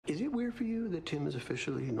Is it weird for you that Tim is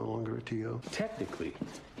officially no longer a TO? Technically,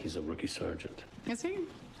 he's a rookie sergeant. Is he?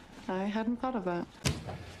 I hadn't thought of that.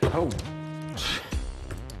 Oh.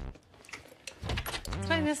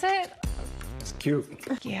 Did I miss it? It's cute.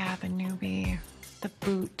 Yeah, the newbie. The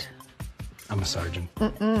boot. I'm a sergeant.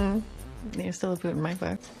 You're still a boot in my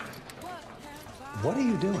book. What are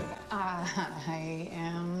you doing? I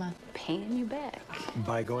am paying you back.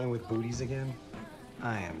 By going with Booties again?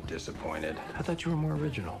 I am disappointed. I thought you were more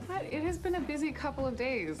original. But it has been a busy couple of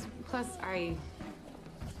days. Plus, I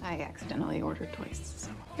accidentally ordered twice. So.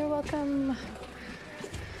 You're welcome.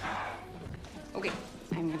 Okay,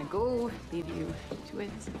 I'm gonna go leave you to it.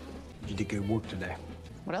 You did good work today.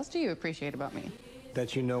 What else do you appreciate about me?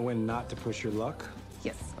 That you know when not to push your luck?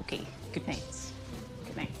 Yes, okay. Good night.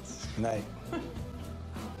 Good night. Night.